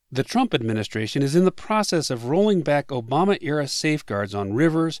The Trump administration is in the process of rolling back Obama-era safeguards on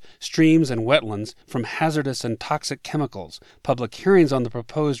rivers, streams, and wetlands from hazardous and toxic chemicals. Public hearings on the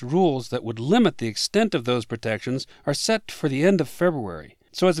proposed rules that would limit the extent of those protections are set for the end of February.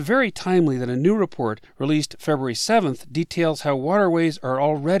 So it's very timely that a new report released February 7th details how waterways are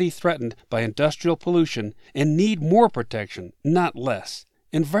already threatened by industrial pollution and need more protection, not less.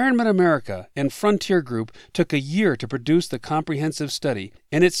 Environment America and Frontier Group took a year to produce the comprehensive study,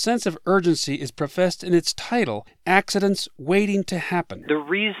 and its sense of urgency is professed in its title, Accidents Waiting to Happen. The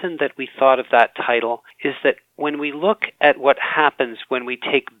reason that we thought of that title is that when we look at what happens when we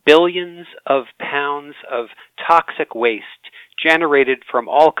take billions of pounds of toxic waste generated from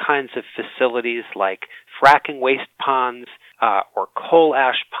all kinds of facilities like fracking waste ponds or coal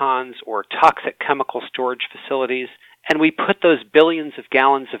ash ponds or toxic chemical storage facilities, and we put those billions of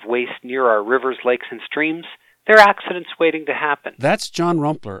gallons of waste near our rivers, lakes, and streams, there are accidents waiting to happen. That's John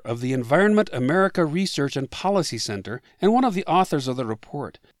Rumpler of the Environment America Research and Policy Center and one of the authors of the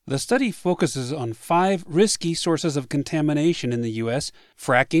report. The study focuses on 5 risky sources of contamination in the U.S.: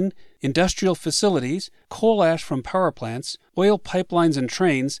 fracking, industrial facilities, coal ash from power plants, oil pipelines and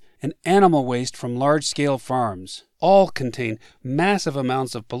trains, and animal waste from large-scale farms. All contain massive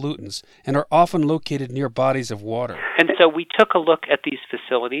amounts of pollutants and are often located near bodies of water. And so we took a look at these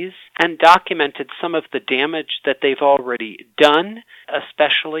facilities and documented some of the damage that they've already done,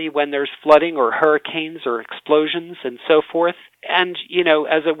 especially when there's flooding or hurricanes or explosions and so forth. And,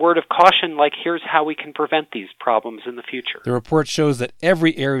 as a word of caution, here's how we can prevent these problems in the future. The report shows that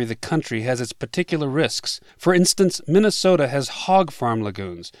every area of the country has its particular risks. For instance, Minnesota has hog farm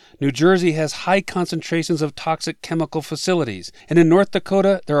lagoons. New Jersey has high concentrations of toxic chemical facilities. And in North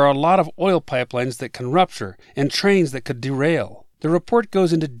Dakota, there are a lot of oil pipelines that can rupture and trains that could derail. The report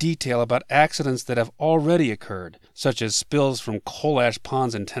goes into detail about accidents that have already occurred, such as spills from coal ash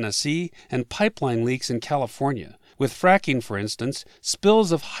ponds in Tennessee and pipeline leaks in California. With fracking, for instance,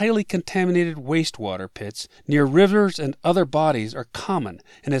 spills of highly contaminated wastewater pits near rivers and other bodies are common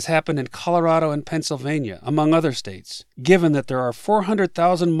and has happened in Colorado and Pennsylvania, among other states. Given that there are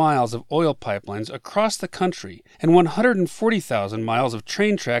 400,000 miles of oil pipelines across the country and 140,000 miles of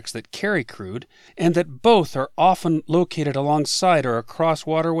train tracks that carry crude, and that both are often located alongside or across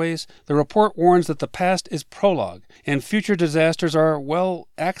waterways, the report warns that the past is prologue and future disasters are,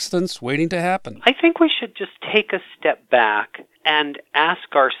 accidents waiting to happen. I think we should just take a step back and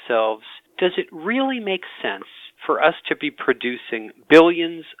ask ourselves, does it really make sense for us to be producing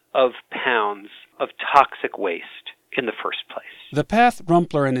billions of pounds of toxic waste in the first place? The path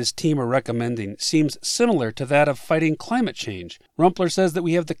Rumpler and his team are recommending seems similar to that of fighting climate change. Rumpler says that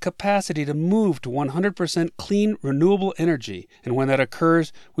we have the capacity to move to 100% clean, renewable energy, and when that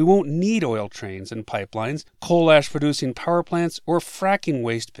occurs, we won't need oil trains and pipelines, coal ash-producing power plants, or fracking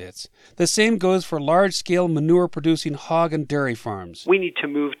waste pits. The same goes for large-scale manure-producing hog and dairy farms. We need to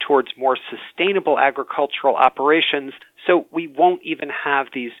move towards more sustainable agricultural operations, so we won't even have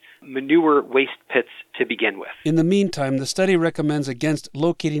these manure waste pits to begin with. In the meantime, the study recommends against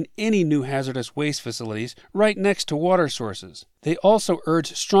locating any new hazardous waste facilities right next to water sources. They also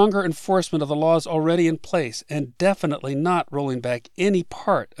urge stronger enforcement of the laws already in place and definitely not rolling back any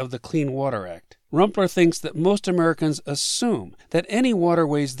part of the Clean Water Act. Rumpler thinks that most Americans assume that any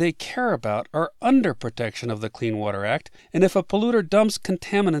waterways they care about are under protection of the Clean Water Act, and if a polluter dumps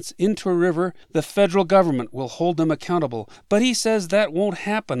contaminants into a river, the federal government will hold them accountable. But he says that won't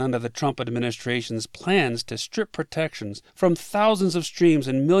happen under the Trump administration's plans to strip protections from thousands of streams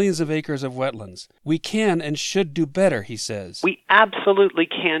and millions of acres of wetlands. We can and should do better, he says. We absolutely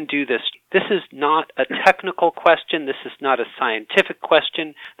can do this. This is not a technical question. This is not a scientific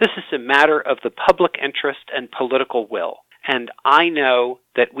question. This is a matter of the public interest and political will. And I know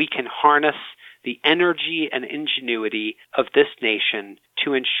that we can harness the energy and ingenuity of this nation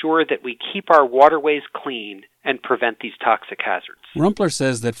to ensure that we keep our waterways clean and prevent these toxic hazards. Rumpler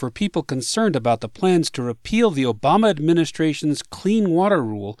says that for people concerned about the plans to repeal the Obama administration's Clean Water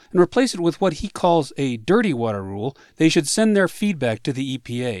Rule and replace it with what he calls a Dirty Water Rule, they should send their feedback to the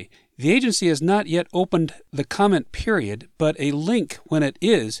EPA. The agency has not yet opened the comment period, but a link, when it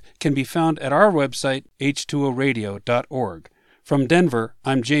is, can be found at our website, h2oradio.org. From Denver,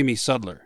 I'm Jamie Sudler.